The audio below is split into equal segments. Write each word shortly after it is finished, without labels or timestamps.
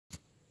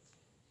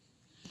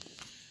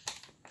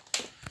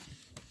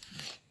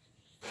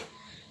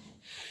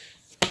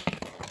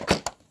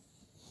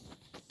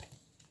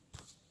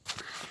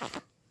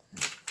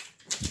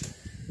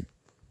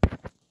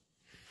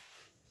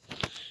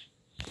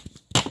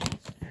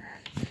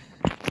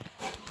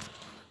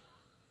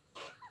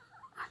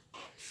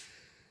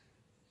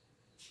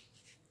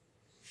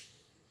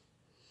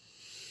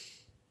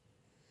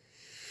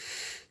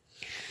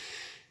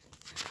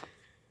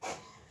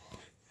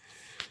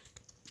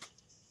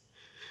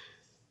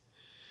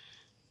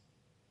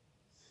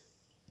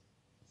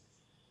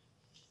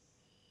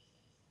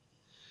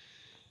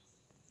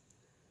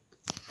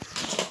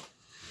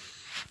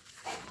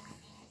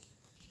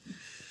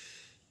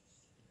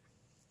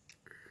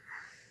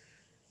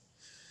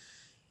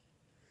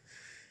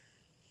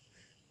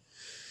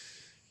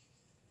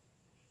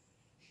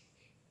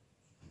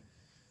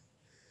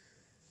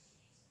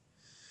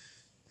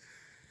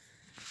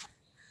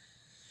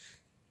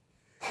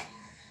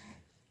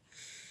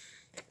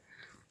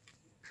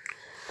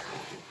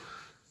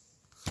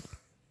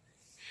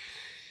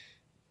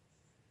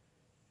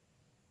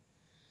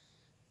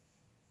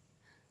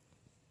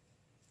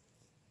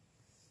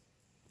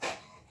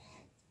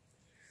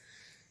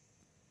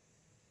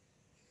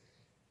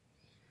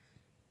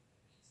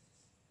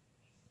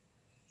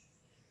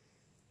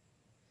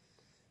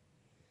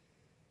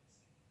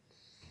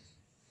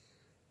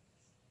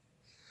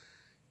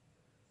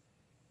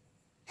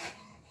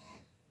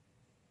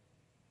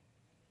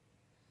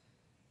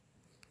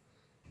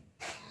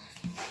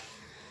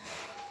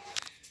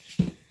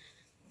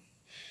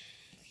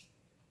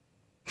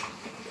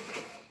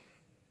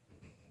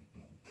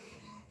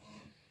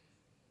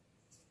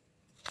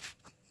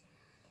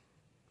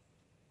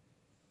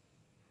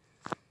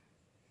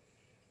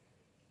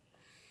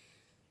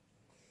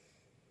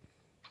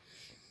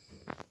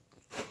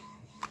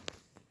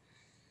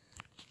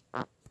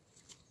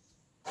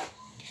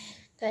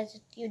Guys,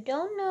 if you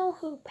don't know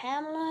who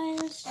Pamela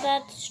is,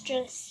 that's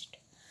just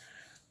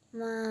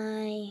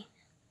my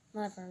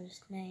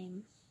mother's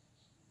name.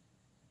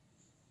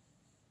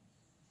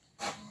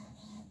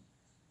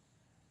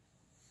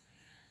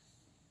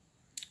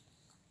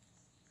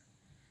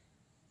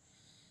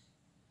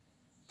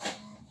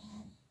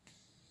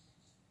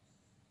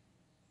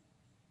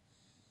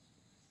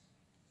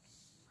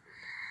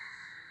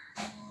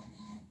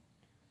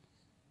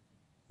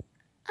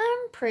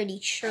 I'm pretty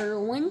sure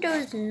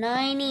Windows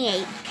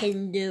 98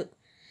 can do,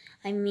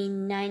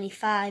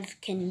 95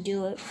 can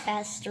do it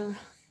faster. In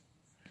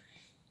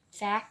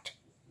fact,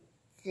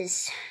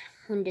 this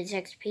Windows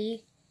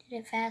XP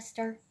did it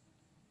faster.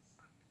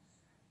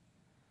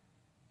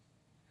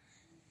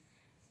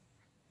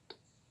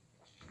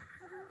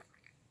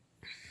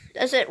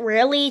 Does it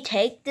really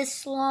take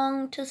this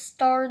long to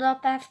start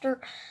up after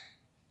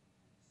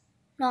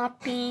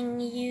not being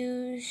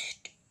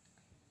used?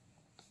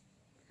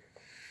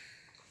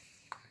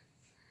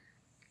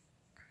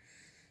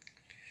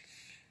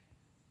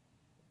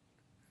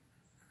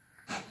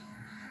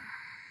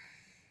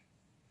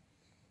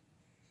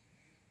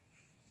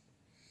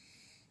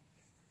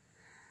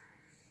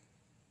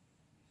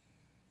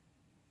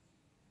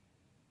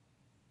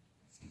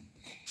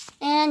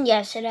 And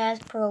yes, it has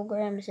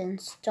programs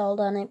installed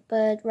on it,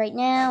 but right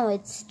now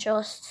it's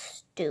just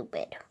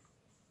stupid.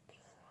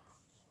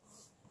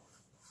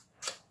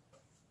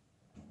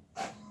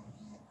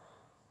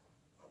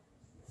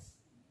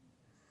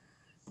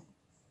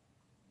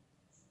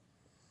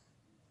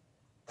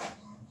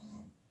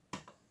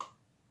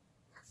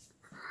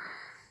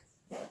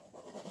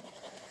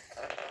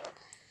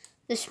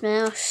 This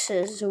mouse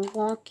is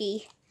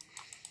wonky,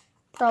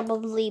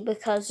 probably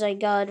because I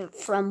got it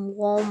from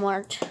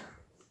Walmart.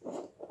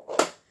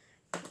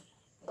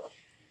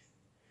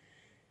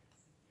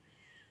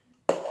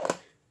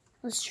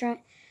 Let's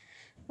try.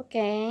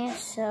 Okay,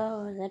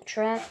 so the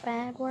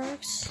trackpad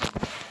works.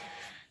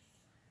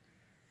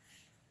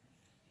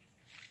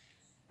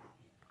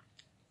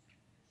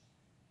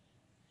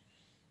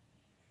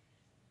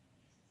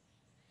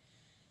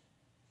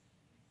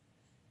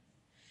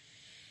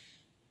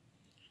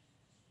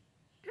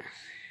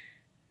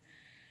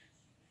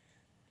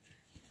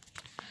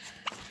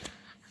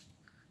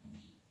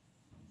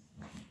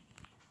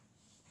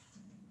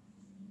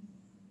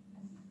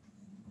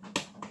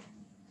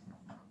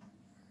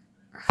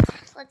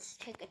 Let's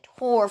take a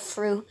tour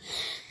through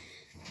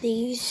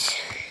these.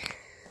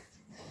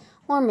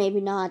 Or maybe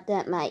not,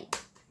 that might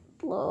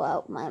blow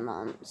out my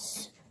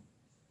mom's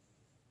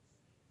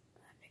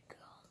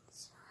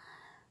articles.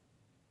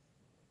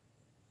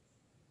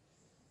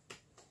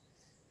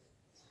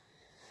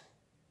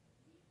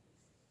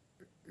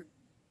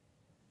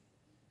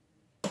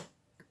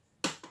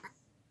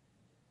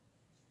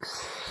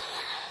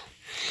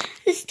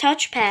 This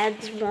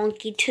touchpad's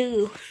wonky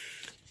too.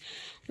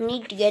 I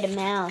need to get a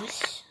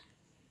mouse.